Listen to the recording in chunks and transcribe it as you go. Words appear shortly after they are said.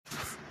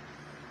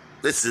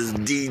This is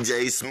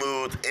DJ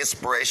Smooth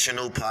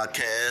Inspirational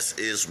Podcast.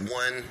 It's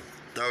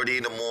 1:30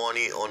 in the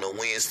morning on a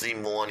Wednesday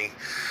morning.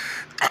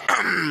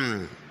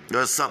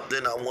 There's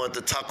something I wanted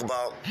to talk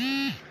about.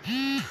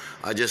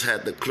 I just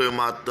had to clear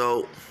my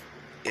throat,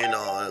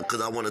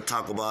 because I want to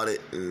talk about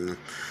it. And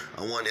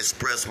I want to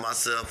express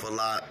myself a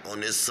lot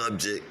on this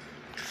subject.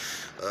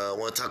 I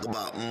want to talk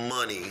about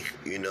money.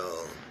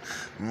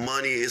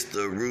 Money is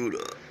the root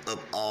of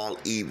all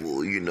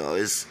evil.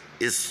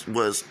 It's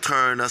what's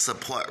tearing us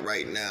apart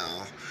right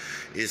now.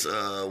 It's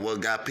what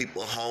got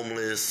people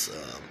homeless,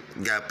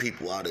 got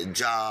people out of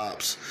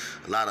jobs,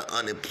 a lot of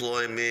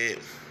unemployment.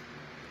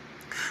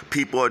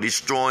 People are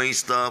destroying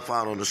stuff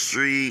out on the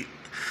street.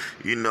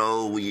 We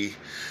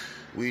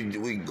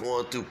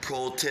going through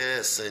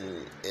protests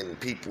and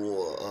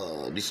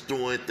people are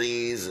destroying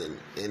things, and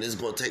it's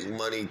gonna take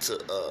money to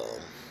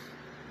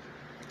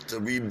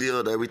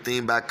rebuild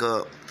everything back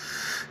up.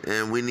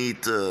 And we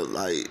need to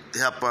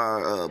help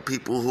our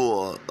people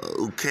who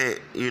can't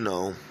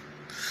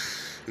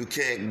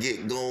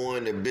get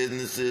going. Their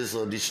businesses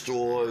are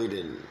destroyed,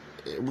 and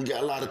we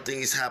got a lot of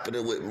things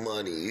happening with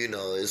money.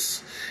 It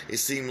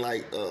seems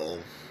like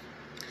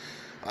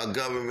our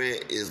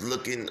government is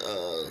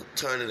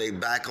turning their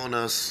back on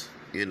us.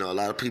 A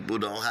lot of people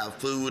don't have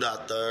food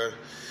out there.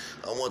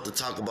 I want to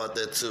talk about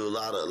that too. A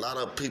lot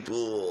of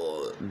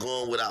people are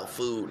going without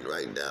food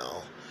right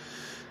now.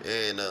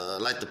 And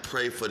I'd like to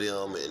pray for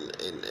them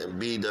and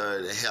be there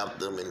and help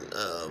them,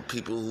 and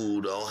people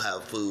who don't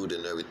have food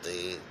and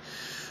everything.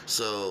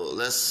 So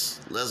let's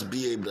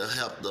be able to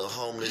help the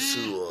homeless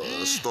who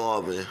are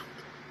starving.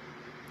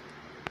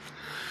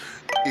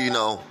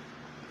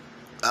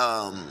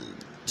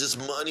 Just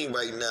money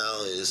right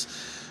now is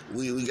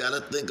we got to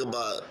think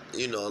about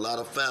a lot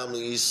of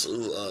families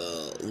who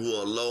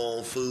are low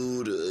on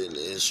food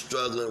and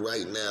struggling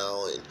right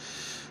now,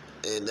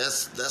 and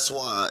that's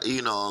why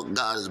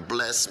God has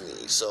blessed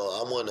me. So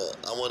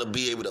I wanna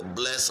be able to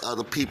bless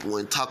other people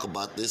and talk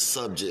about this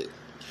subject,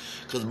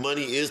 because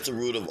money is the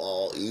root of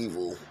all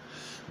evil.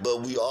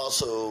 But we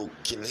also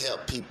can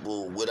help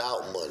people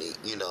without money.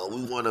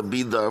 We want to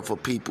be there for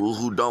people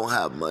who don't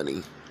have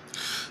money,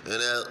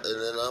 and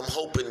I'm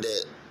hoping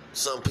that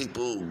some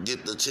people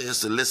get the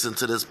chance to listen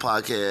to this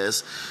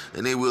podcast,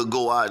 and they will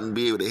go out and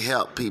be able to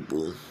help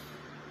people.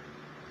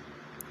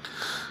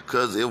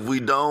 Because if we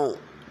don't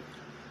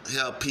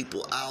help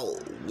people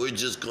out, we're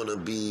just gonna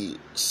be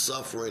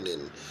suffering,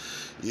 and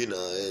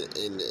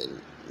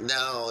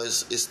now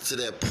it's to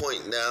that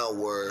point now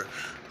where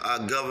our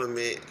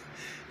government,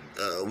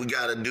 we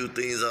gotta do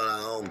things on our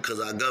own, because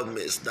our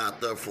government is not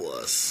there for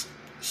us.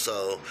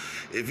 So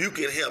if you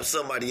can help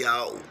somebody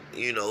out,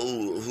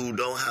 who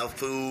don't have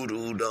food,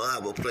 who don't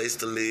have a place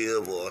to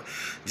live, or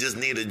just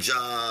need a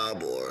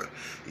job, or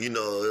in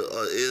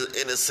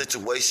a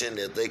situation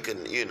that they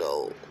can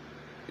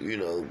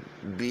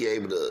be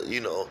able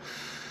to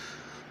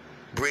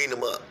bring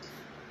them up,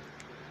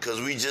 because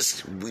we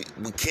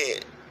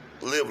can't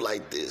live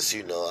like this.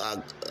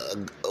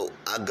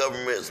 Our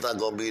government's not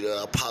gonna be there,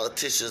 our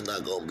politicians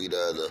not gonna be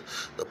there,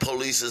 the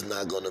police is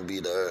not gonna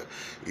be there.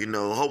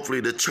 Hopefully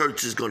the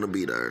church is gonna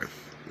be there.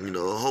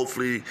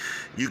 Hopefully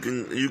you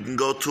can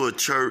go to a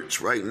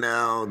church right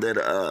now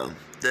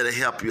that'll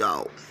help you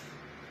out.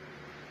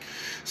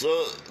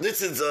 So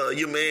this is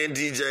your man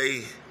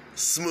DJ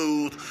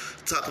Smooth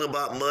talking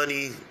about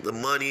money. The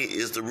money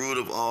is the root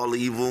of all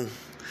evil,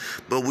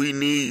 but we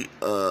need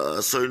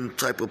a certain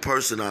type of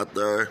person out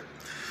there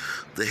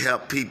to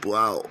help people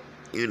out,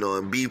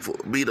 and be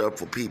there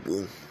for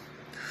people.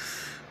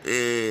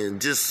 And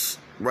just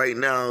right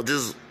now,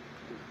 just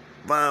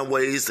find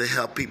ways to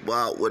help people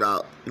out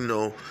without,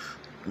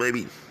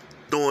 maybe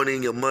throwing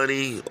in your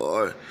money,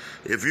 or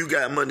if you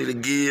got money to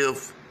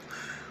give,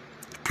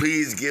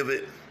 please give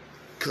it,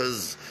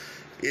 because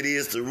it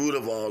is the root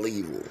of all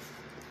evil.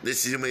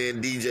 This is your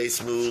man DJ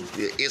Smooth,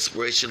 the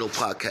Inspirational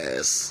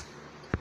Podcast.